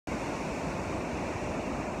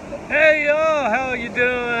Hey yo, how you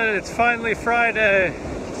doing? It's finally Friday,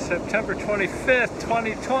 September 25th,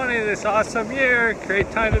 2020, this awesome year. Great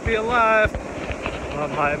time to be alive.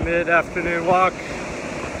 On my mid-afternoon walk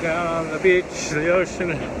down on the beach, the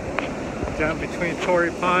ocean, down between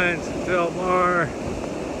Torrey Pines and Del Mar.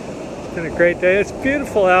 It's been a great day. It's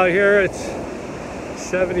beautiful out here. It's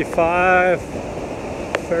 75,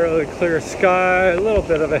 fairly clear sky, a little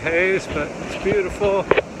bit of a haze, but it's beautiful.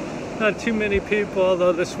 Not too many people,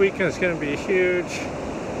 although this weekend is going to be huge.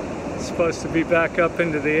 It's supposed to be back up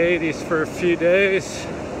into the 80s for a few days.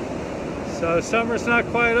 So summer's not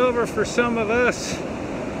quite over for some of us.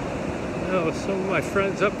 I know some of my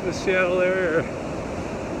friends up in the Seattle area are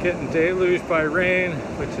getting deluged by rain,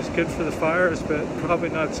 which is good for the fires, but probably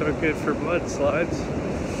not so good for mudslides.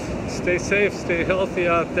 Stay safe, stay healthy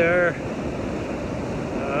out there.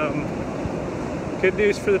 Good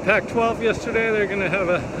news for the Pac-12 yesterday. They're going to have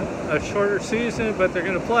a shorter season, but they're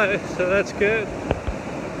going to play, so that's good.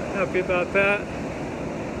 Happy about that.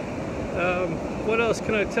 What else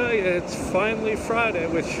can I tell you? It's finally Friday,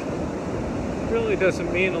 which really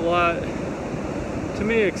doesn't mean a lot to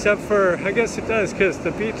me, except for, I guess it does, because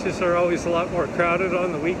the beaches are always a lot more crowded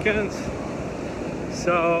on the weekends.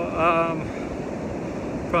 So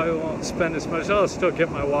probably won't spend as much. I'll still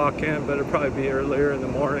get my walk in, but it'll probably be earlier in the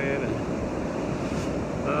morning.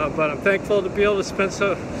 But I'm thankful to be able to spend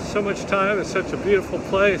so much time in such a beautiful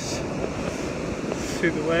place. See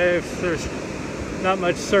the waves. There's not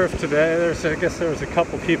much surf today. I guess there was a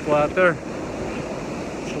couple people out there.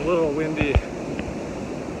 It's a little windy.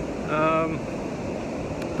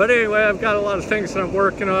 But anyway, I've got a lot of things that I'm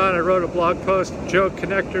working on. I wrote a blog post at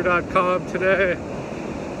joeconnector.com today.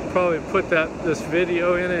 Probably put this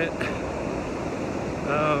video in it.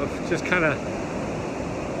 Just kind of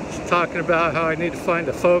talking about how I need to find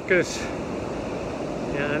a focus,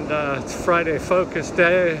 and it's Friday Focus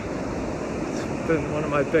Day. It's been one of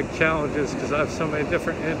my big challenges because I have so many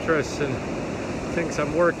different interests and things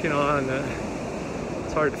I'm working on that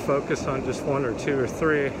it's hard to focus on just one or two or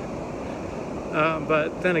three.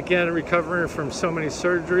 But then again, recovering from so many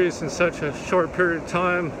surgeries in such a short period of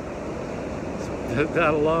time,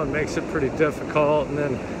 that alone makes it pretty difficult. And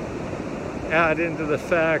then add into the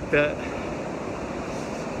fact that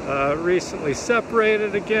recently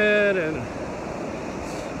separated again, and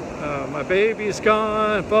my baby's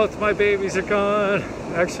gone. Both my babies are gone.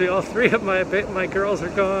 Actually, all three of my girls are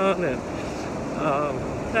gone, and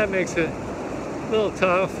that makes it a little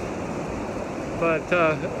tough. But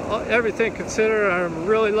everything considered, I'm a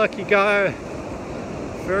really lucky guy.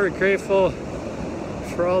 Very grateful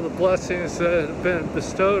for all the blessings that have been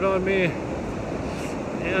bestowed on me.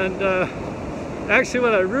 And actually,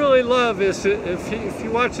 what I really love is if you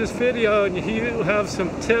watch this video and you have some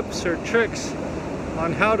tips or tricks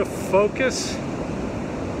on how to focus,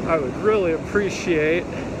 I would really appreciate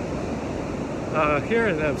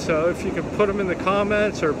hearing them. So if you can put them in the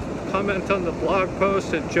comments or comment on the blog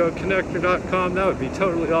post at joeconnector.com, that would be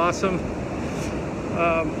totally awesome.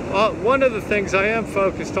 One of the things I am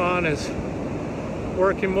focused on is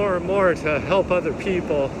working more and more to help other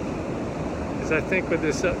people, because I think with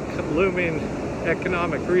this looming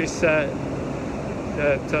economic reset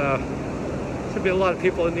that there's be a lot of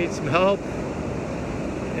people that need some help,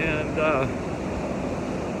 and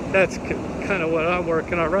that's kind of what I'm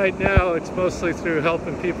working on right now. It's mostly through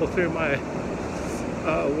helping people through my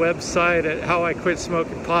website at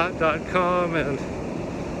howiquitsmokingpot.com and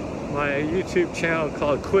my YouTube channel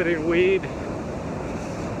called Quitting Weed,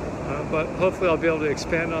 but hopefully I'll be able to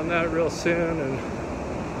expand on that real soon. And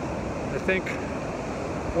I think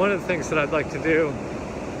one of the things that I'd like to do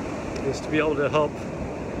is to be able to help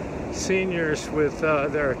seniors with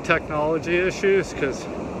their technology issues, because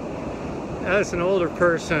as an older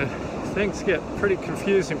person, things get pretty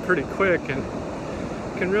confusing pretty quick and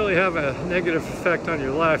can really have a negative effect on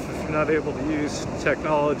your life if you're not able to use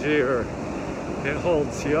technology, or it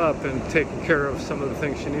holds you up in taking care of some of the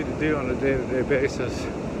things you need to do on a day-to-day basis.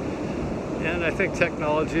 And I think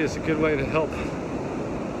technology is a good way to help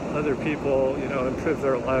other people, improve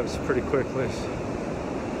their lives pretty quickly.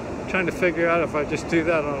 I'm trying to figure out if I just do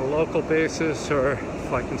that on a local basis, or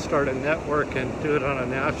if I can start a network and do it on a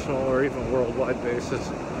national or even worldwide basis.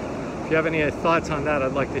 If you have any thoughts on that,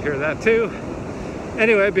 I'd like to hear that too.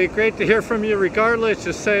 Anyway, it'd be great to hear from you regardless.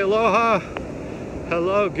 Just say aloha,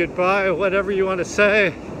 hello, goodbye, whatever you want to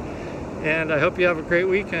say. And I hope you have a great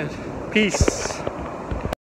weekend. Peace.